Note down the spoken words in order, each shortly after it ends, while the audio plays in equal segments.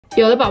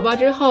有了宝宝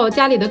之后，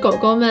家里的狗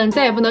狗们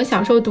再也不能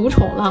享受独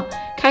宠了，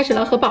开始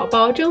了和宝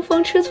宝争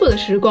风吃醋的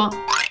时光。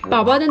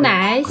宝宝的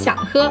奶想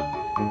喝，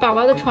宝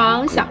宝的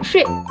床想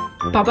睡，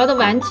宝宝的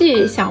玩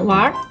具想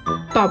玩，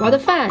宝宝的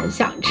饭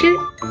想吃，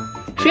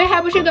谁还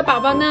不是个宝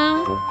宝呢？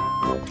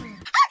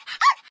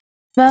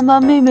妈妈，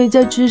妹妹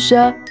在吃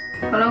啥？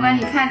火龙果，你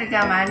看着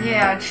干嘛？你也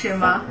要吃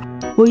吗？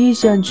我也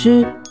想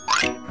吃。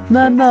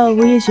妈妈，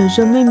我也想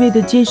上妹妹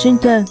的健身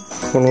毯。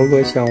火龙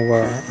果想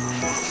玩。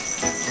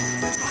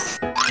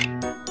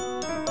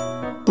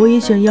我也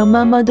想要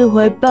妈妈的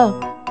怀抱。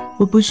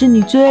我不是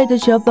你最爱的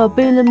小宝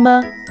贝了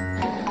吗？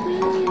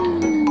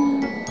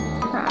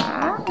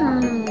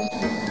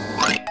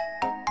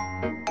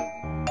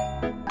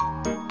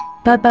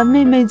爸爸，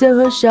妹妹在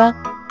喝啥？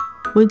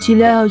闻起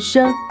来好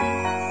香，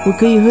我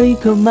可以喝一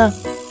口吗？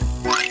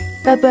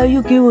爸爸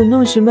又给我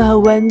弄什么好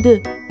玩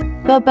的？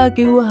爸爸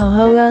给我好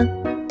好啊，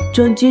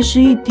装结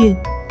实一点，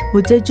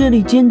我在这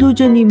里监督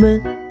着你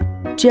们，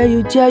加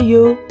油加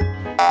油！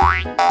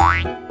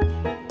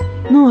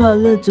弄好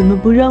了，怎么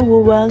不让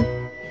我玩？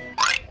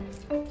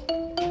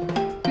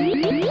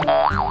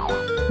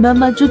妈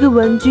妈，这个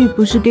玩具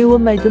不是给我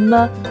买的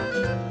吗？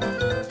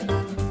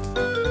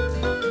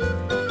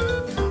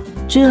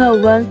真好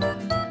玩，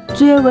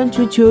最爱玩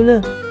球球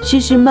了，谢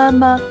谢妈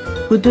妈。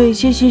不对，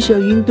谢谢小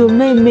云朵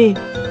妹妹。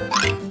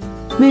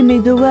妹妹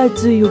的袜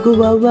子有个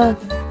娃娃，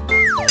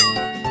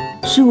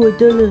是我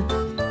的了。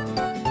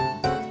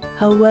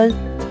好玩，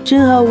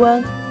真好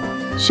玩，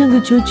像个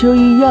球球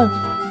一样。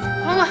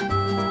妈妈，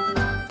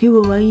给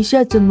我玩一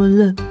下怎么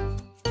了？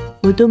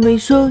我都没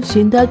说，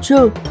嫌它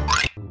臭。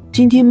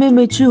今天妹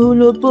妹吃胡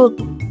萝卜，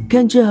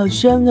看着好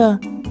香啊！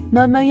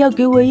妈妈要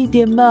给我一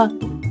点吗？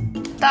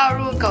倒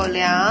入狗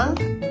粮，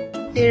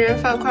一人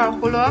放块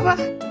胡萝卜，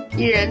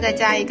一人再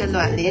加一个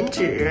卵磷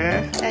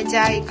脂，再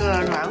加一个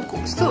软骨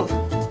素。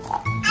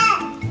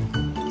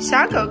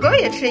小狗狗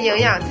也吃营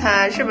养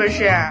餐，是不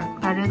是？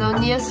把这都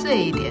捏碎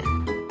一点。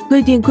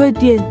快点快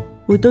点，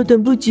我都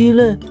等不及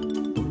了。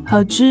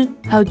好吃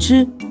好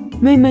吃，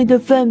妹妹的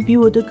饭比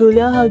我的狗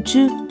粮好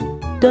吃。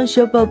当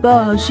小宝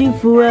宝好幸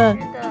福啊！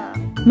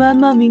妈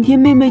妈，明天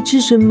妹妹吃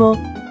什么？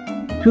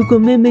如果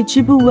妹妹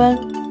吃不完，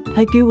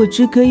还给我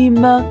吃可以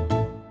吗？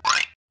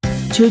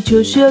球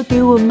球是要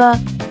给我吗？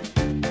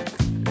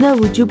那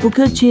我就不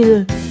客气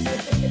了。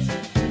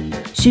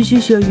谢谢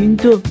小云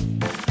朵。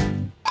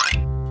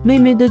妹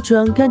妹的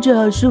床看着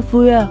好舒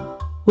服呀，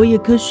我也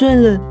瞌睡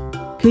了，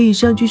可以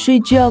上去睡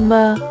觉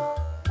吗？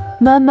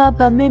妈妈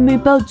把妹妹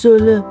抱走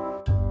了。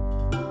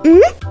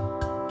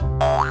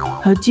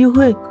好机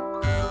会。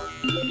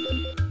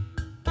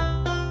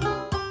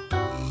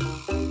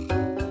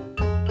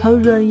好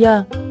软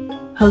呀，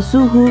好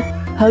舒服，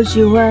好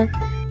喜欢。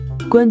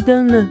关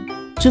灯了，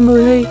这么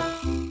黑，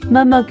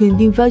妈妈肯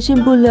定发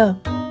现不了。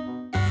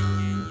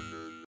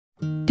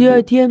第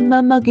二天，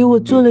妈妈给我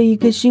做了一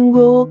个新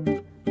窝哦。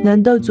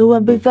难道昨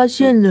晚被发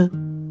现了？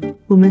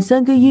我们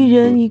3个一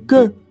人一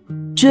个，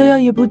这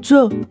样也不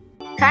错。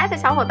可爱的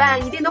小伙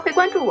伴一定都会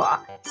关注我，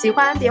喜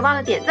欢别忘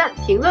了点赞、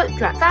评论、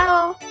转发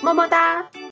哦，么么哒！